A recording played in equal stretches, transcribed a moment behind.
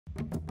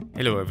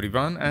Hello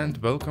everyone and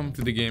welcome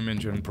to the Game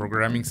Engine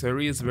programming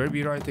series where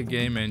we write a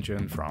game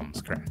engine from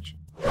scratch.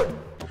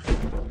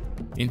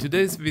 In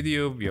today's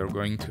video we are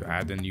going to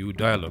add a new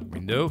dialog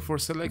window for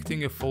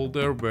selecting a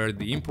folder where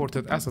the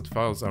imported asset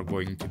files are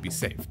going to be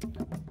saved.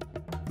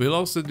 We'll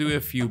also do a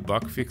few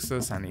bug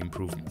fixes and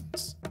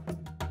improvements.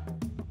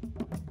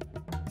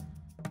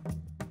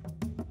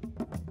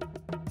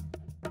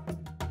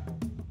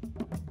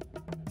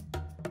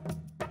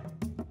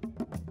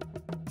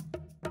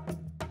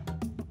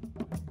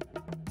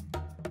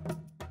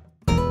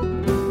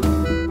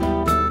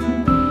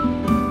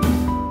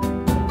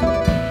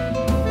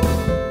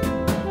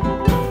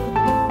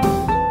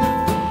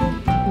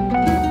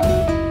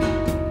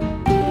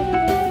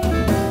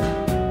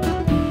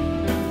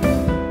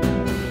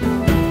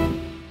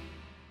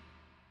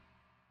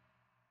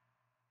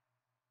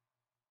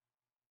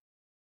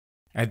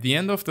 At the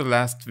end of the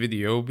last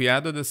video, we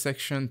added a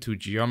section to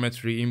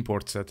geometry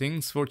import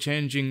settings for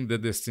changing the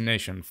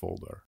destination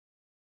folder.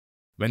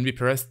 When we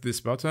press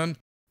this button,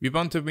 we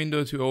want a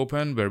window to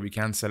open where we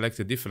can select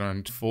a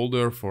different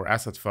folder for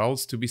asset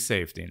files to be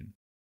saved in.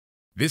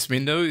 This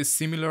window is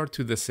similar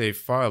to the Save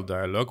File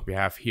dialog we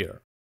have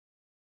here.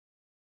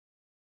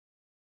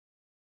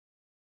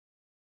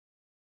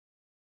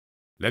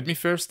 Let me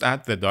first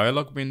add the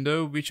dialog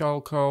window, which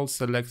I'll call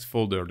Select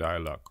Folder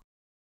dialog.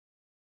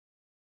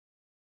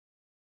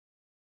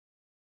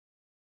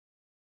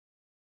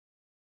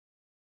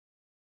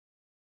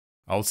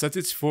 I'll set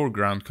its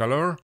foreground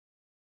color,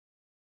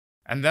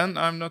 and then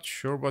I'm not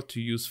sure what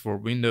to use for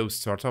Windows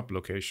startup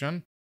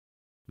location.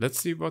 Let's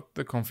see what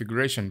the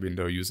configuration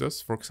window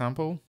uses, for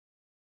example.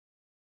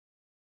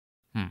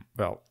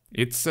 Well,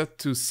 it's set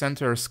to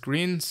center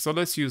screen, so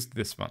let's use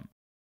this one.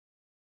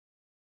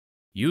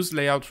 Use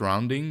layout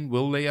rounding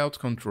will layout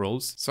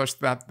controls such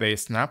that they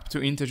snap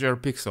to integer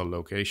pixel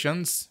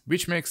locations,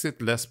 which makes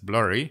it less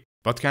blurry,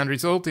 but can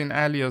result in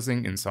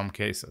aliasing in some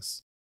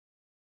cases.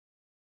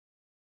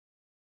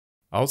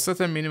 I'll set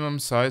a minimum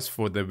size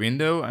for the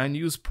window and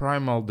use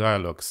primal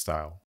dialog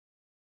style.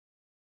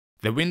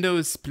 The window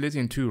is split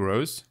in two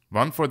rows,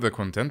 one for the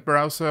content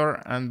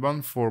browser and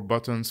one for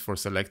buttons for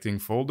selecting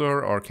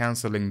folder or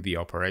cancelling the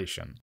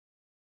operation.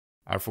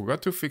 I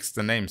forgot to fix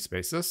the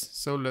namespaces,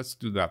 so let's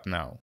do that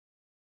now.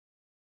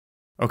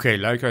 Okay,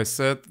 like I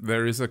said,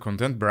 there is a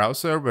content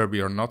browser where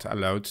we are not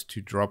allowed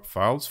to drop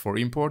files for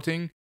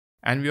importing,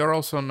 and we are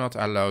also not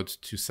allowed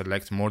to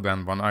select more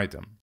than one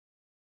item.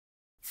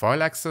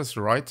 File access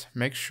right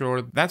makes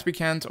sure that we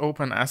can't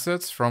open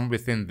assets from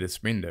within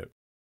this window.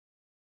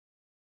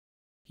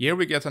 Here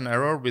we get an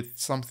error with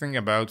something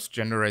about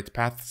generate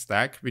path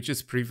stack, which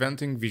is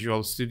preventing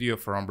Visual Studio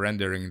from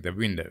rendering the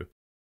window.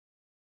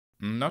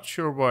 I'm not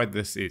sure why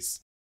this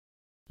is.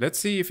 Let's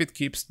see if it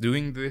keeps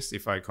doing this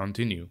if I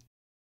continue.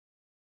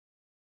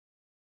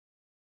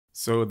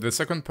 So the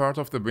second part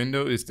of the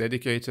window is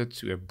dedicated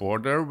to a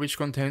border which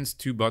contains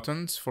two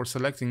buttons for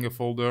selecting a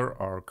folder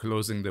or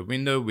closing the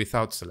window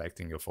without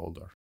selecting a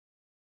folder.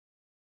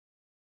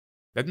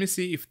 Let me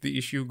see if the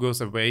issue goes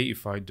away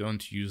if I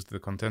don't use the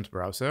content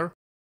browser,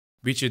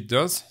 which it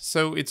does,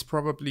 so it's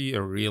probably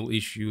a real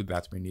issue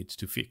that we need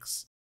to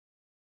fix.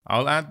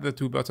 I'll add the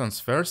two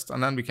buttons first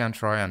and then we can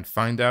try and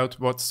find out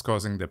what's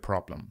causing the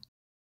problem.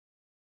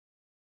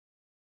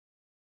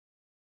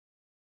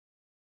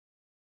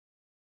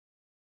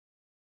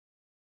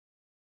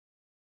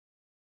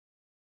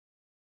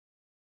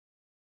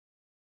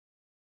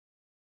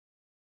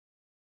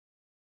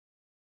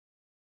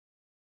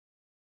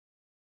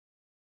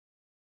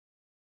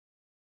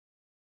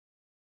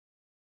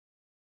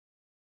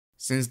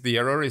 Since the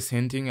error is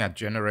hinting at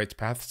generate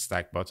path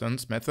stack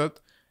buttons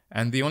method,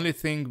 and the only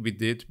thing we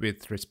did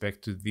with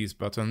respect to these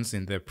buttons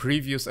in the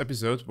previous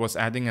episode was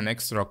adding an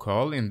extra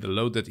call in the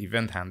loaded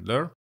event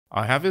handler,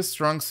 I have a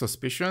strong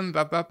suspicion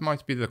that that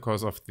might be the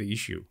cause of the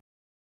issue.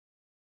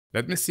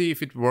 Let me see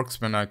if it works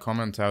when I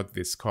comment out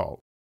this call.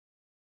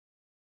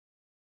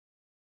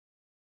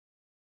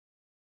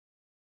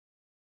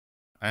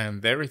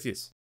 And there it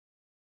is.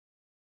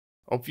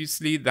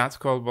 Obviously that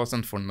call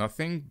wasn't for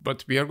nothing,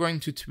 but we are going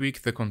to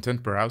tweak the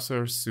content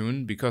browser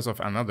soon because of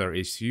another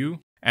issue,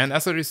 and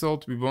as a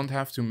result we won't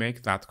have to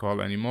make that call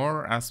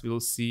anymore, as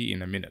we'll see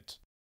in a minute.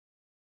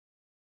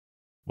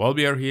 While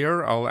we are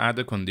here, I'll add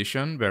a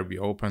condition where we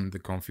open the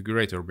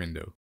configurator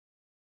window.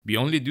 We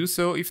only do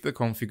so if the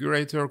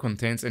configurator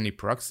contains any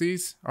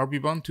proxies, or we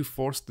want to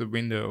force the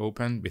window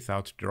open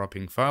without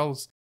dropping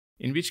files,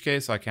 in which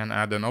case I can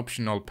add an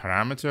optional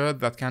parameter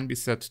that can be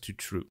set to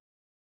true.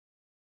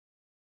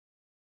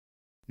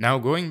 Now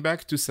going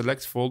back to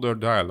select folder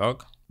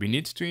dialog, we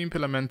need to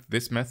implement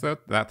this method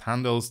that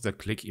handles the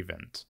click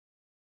event.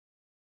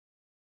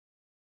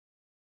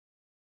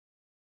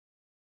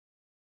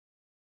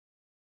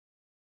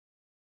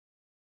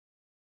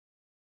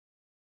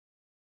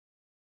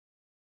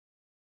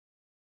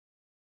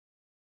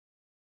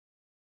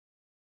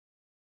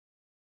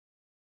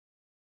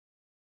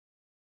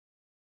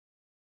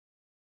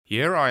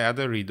 Here I add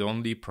a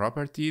read-only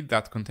property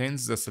that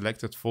contains the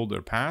selected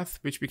folder path,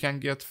 which we can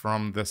get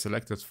from the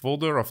selected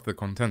folder of the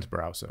content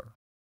browser.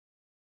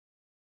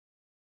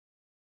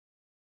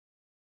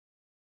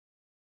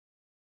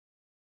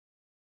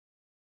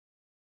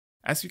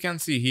 As you can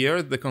see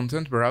here, the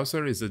content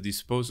browser is a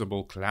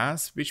disposable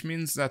class, which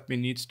means that we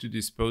need to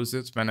dispose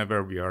it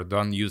whenever we are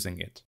done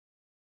using it.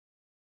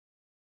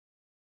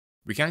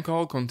 We can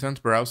call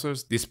content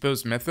browser's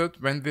dispose method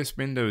when this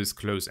window is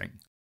closing.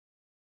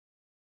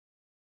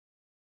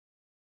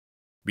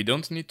 We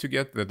don't need to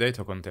get the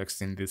data context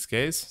in this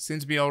case,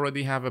 since we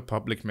already have a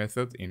public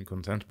method in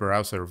content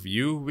browser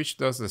view which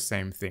does the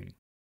same thing.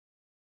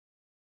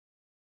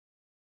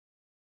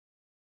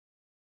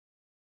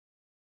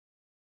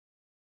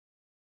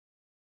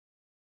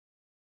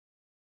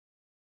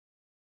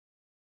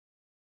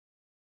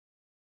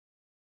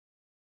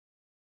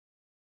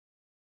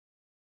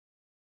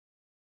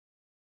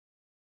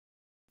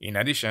 In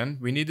addition,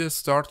 we need a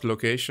start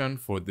location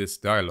for this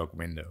dialog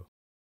window.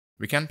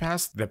 We can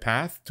pass the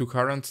path to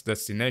current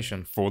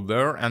destination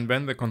folder, and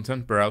when the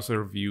content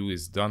browser view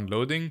is done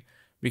loading,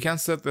 we can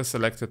set the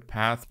selected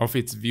path of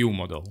its view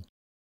model.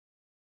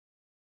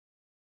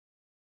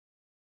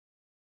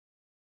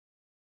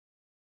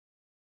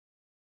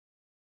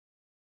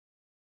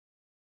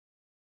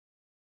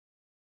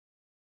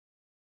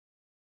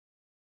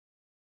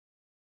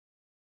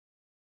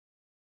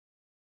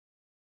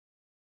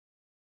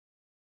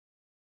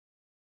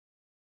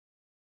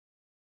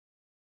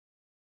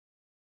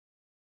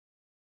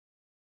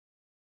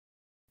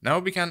 Now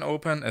we can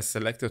open a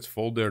selected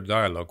folder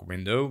dialog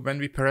window when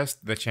we press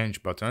the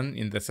change button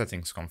in the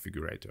settings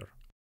configurator.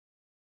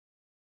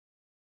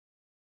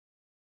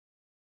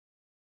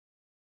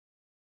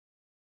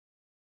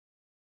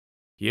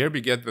 Here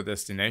we get the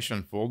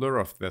destination folder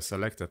of the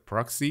selected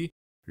proxy,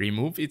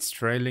 remove its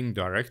trailing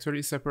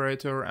directory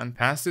separator and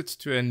pass it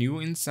to a new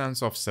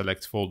instance of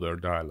select folder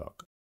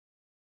dialog.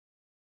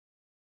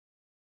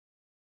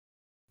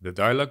 The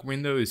dialog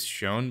window is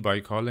shown by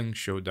calling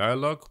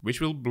showDialog,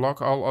 which will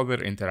block all other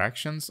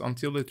interactions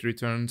until it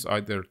returns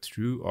either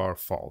true or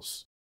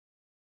false.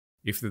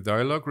 If the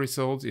dialog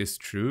result is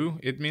true,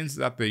 it means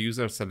that the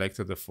user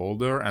selected a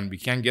folder and we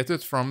can get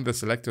it from the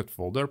selected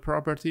folder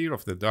property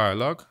of the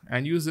dialog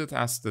and use it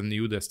as the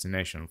new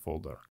destination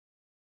folder.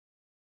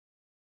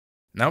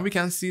 Now we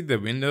can see the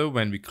window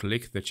when we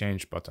click the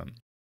change button.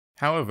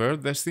 However,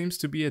 there seems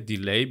to be a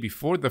delay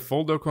before the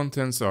folder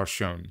contents are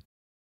shown.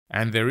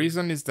 And the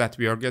reason is that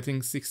we are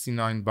getting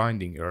 69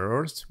 binding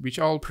errors, which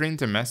all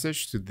print a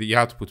message to the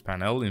output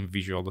panel in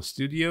Visual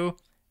Studio,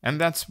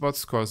 and that's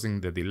what's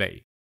causing the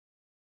delay.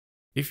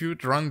 If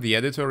you'd run the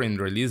editor in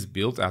release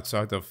build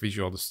outside of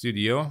Visual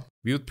Studio,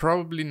 we would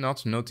probably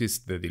not notice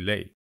the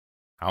delay.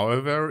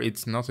 However,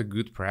 it's not a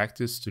good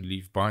practice to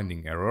leave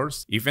binding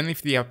errors, even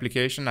if the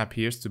application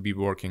appears to be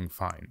working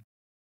fine.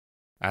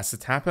 As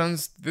it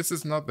happens, this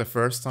is not the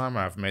first time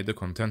I've made a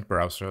content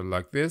browser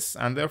like this,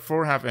 and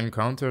therefore have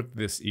encountered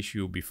this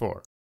issue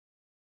before.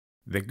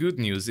 The good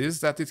news is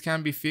that it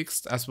can be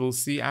fixed, as we'll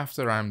see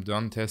after I'm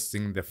done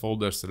testing the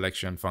folder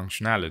selection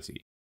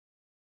functionality.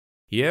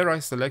 Here I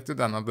selected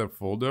another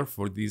folder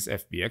for these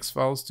FBX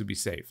files to be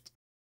saved,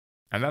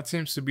 and that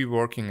seems to be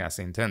working as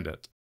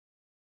intended.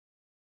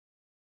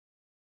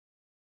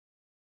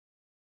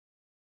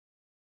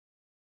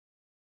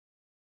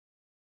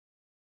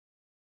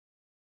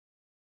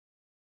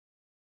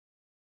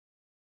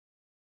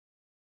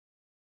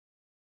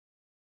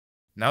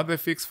 Now the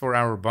fix for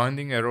our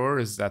binding error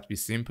is that we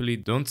simply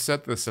don't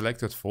set the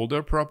selected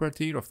folder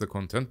property of the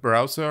content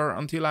browser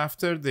until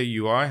after the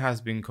UI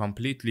has been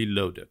completely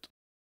loaded.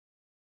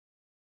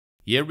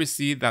 Here we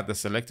see that the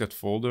selected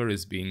folder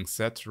is being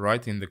set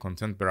right in the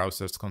content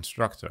browser's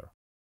constructor.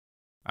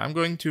 I'm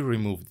going to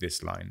remove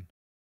this line.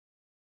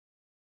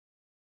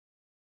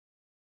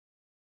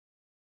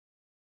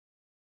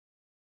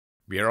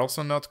 We are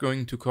also not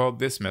going to call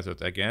this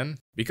method again,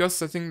 because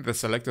setting the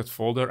selected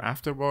folder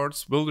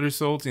afterwards will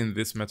result in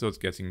this method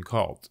getting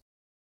called.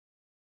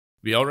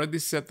 We already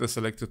set the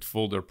selected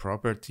folder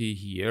property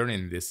here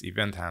in this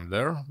event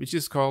handler, which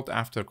is called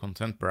after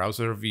content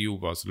browser view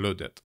was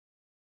loaded.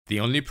 The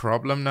only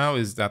problem now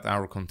is that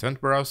our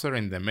content browser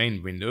in the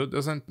main window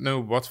doesn't know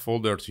what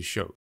folder to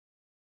show.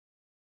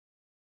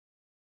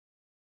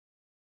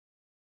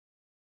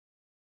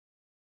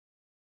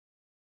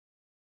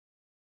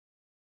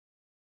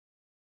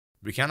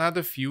 We can add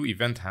a few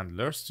event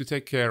handlers to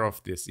take care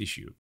of this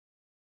issue.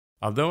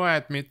 Although I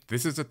admit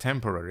this is a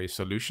temporary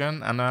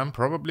solution and I'm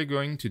probably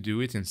going to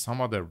do it in some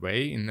other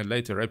way in a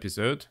later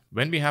episode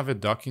when we have a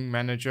docking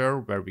manager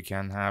where we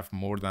can have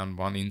more than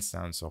one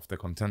instance of the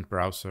content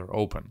browser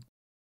open.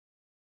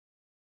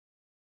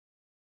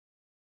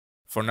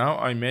 For now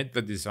I made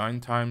the design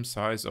time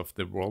size of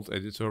the world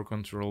editor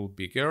control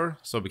bigger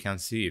so we can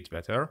see it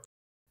better.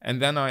 And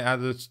then I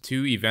added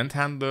 2 event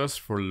handlers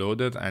for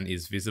loaded and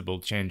is visible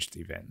changed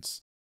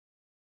events.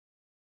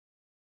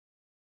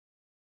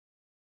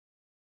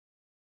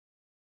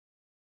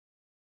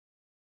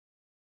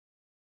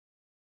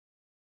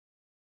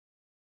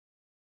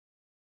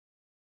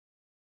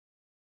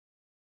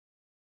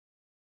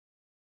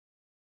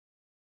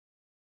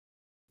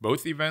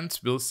 Both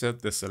events will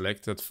set the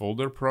selected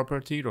folder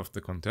property of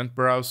the content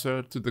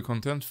browser to the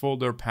content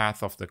folder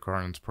path of the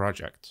current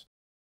project.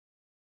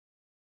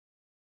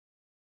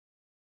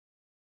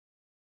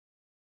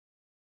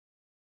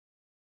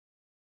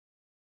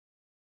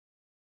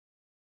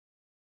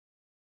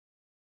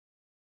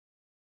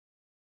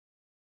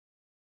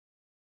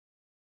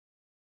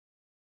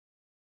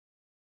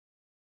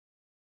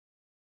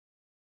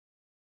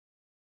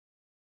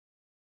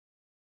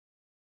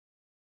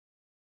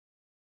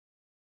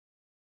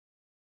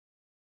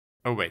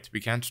 Oh wait, we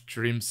can't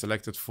trim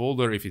selected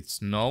folder if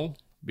it's null,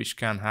 which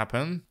can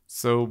happen,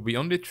 so we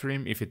only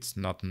trim if it's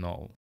not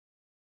null.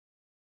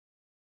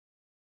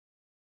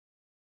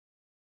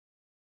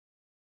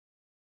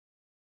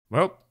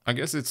 Well, I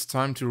guess it's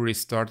time to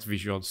restart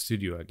Visual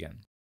Studio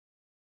again.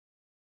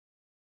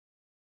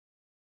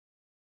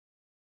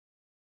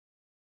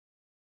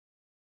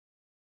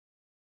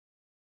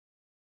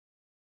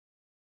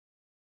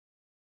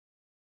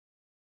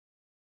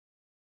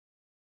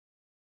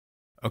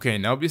 Okay,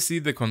 now we see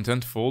the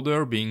content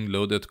folder being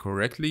loaded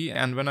correctly,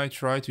 and when I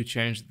try to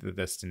change the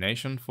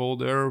destination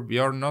folder, we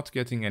are not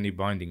getting any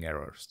binding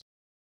errors.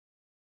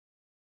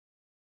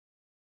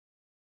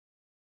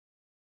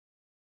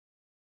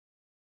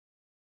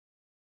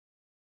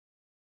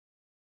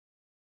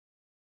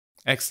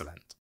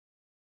 Excellent.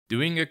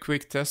 Doing a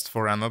quick test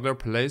for another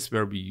place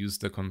where we use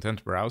the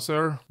content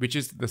browser, which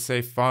is the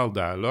save file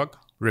dialog,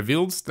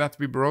 reveals that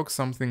we broke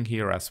something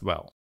here as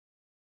well.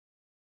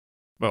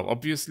 Well,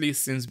 obviously,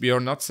 since we are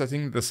not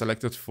setting the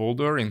selected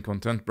folder in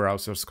content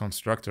browser's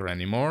constructor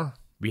anymore,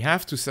 we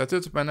have to set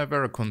it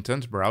whenever a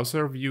content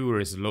browser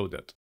viewer is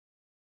loaded.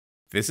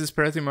 This is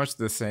pretty much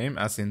the same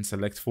as in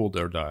select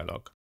folder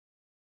dialog.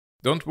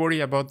 Don't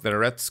worry about the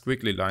red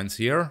squiggly lines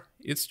here,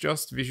 it's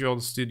just Visual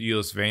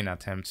Studio's vain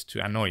attempt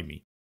to annoy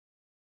me.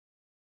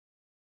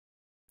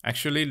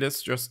 Actually,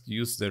 let's just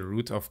use the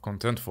root of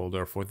content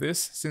folder for this,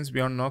 since we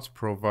are not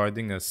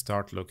providing a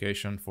start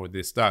location for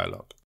this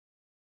dialog.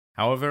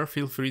 However,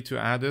 feel free to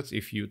add it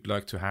if you'd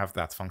like to have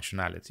that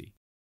functionality.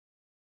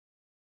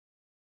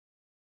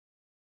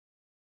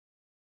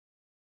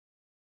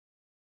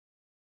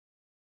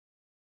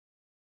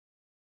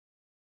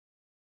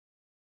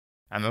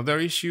 Another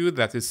issue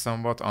that is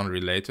somewhat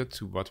unrelated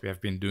to what we have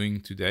been doing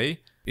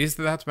today is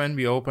that when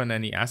we open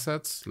any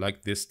assets,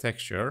 like this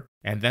texture,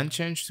 and then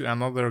change to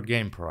another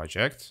game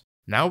project,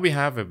 now we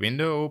have a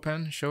window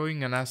open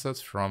showing an asset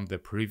from the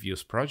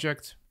previous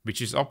project,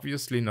 which is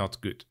obviously not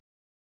good.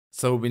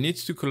 So we need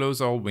to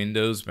close all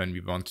windows when we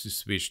want to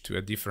switch to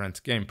a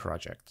different game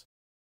project.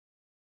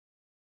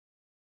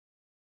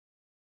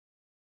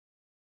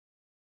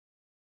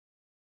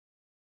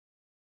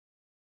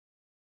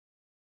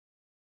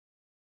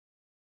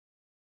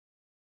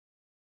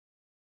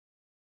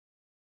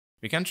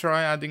 We can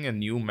try adding a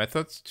new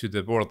method to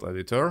the world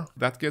editor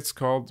that gets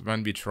called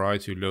when we try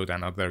to load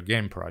another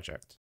game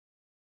project.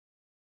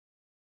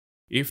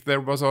 If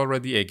there was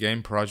already a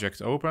game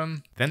project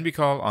open, then we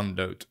call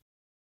unload.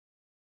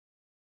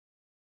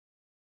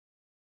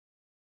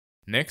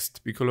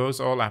 Next, we close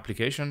all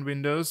application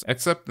windows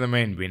except the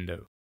main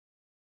window.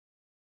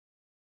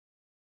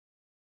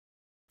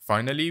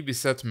 Finally, we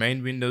set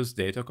main window's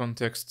data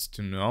context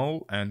to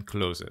null and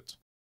close it.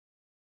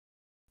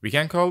 We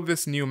can call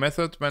this new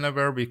method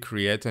whenever we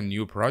create a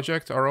new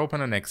project or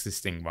open an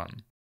existing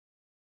one.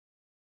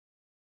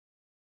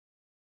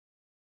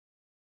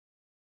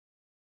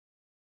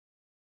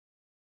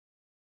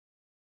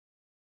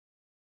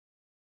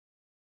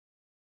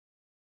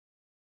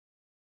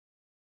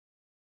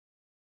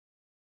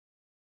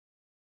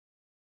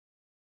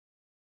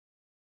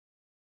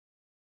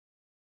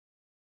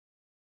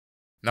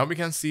 Now we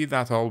can see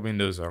that all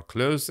windows are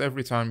closed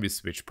every time we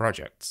switch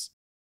projects.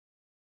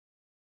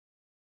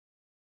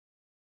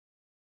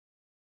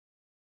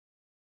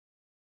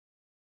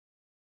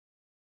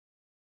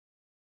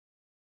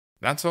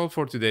 That's all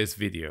for today's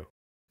video.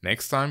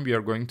 Next time we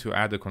are going to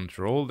add a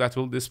control that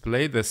will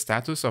display the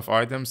status of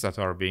items that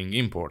are being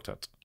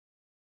imported.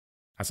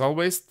 As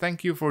always,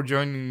 thank you for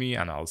joining me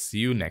and I'll see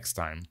you next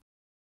time.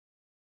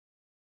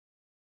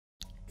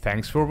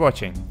 Thanks for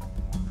watching.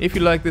 If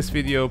you like this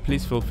video,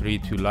 please feel free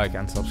to like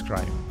and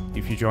subscribe.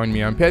 If you join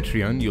me on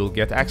Patreon, you'll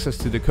get access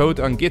to the code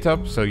on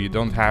GitHub so you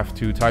don't have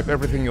to type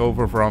everything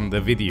over from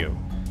the video.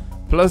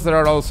 Plus there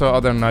are also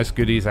other nice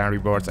goodies and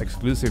rewards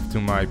exclusive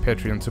to my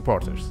Patreon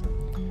supporters.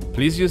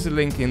 Please use the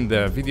link in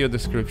the video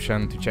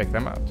description to check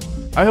them out.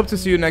 I hope to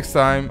see you next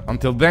time.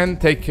 Until then,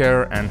 take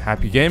care and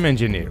happy game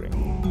engineering!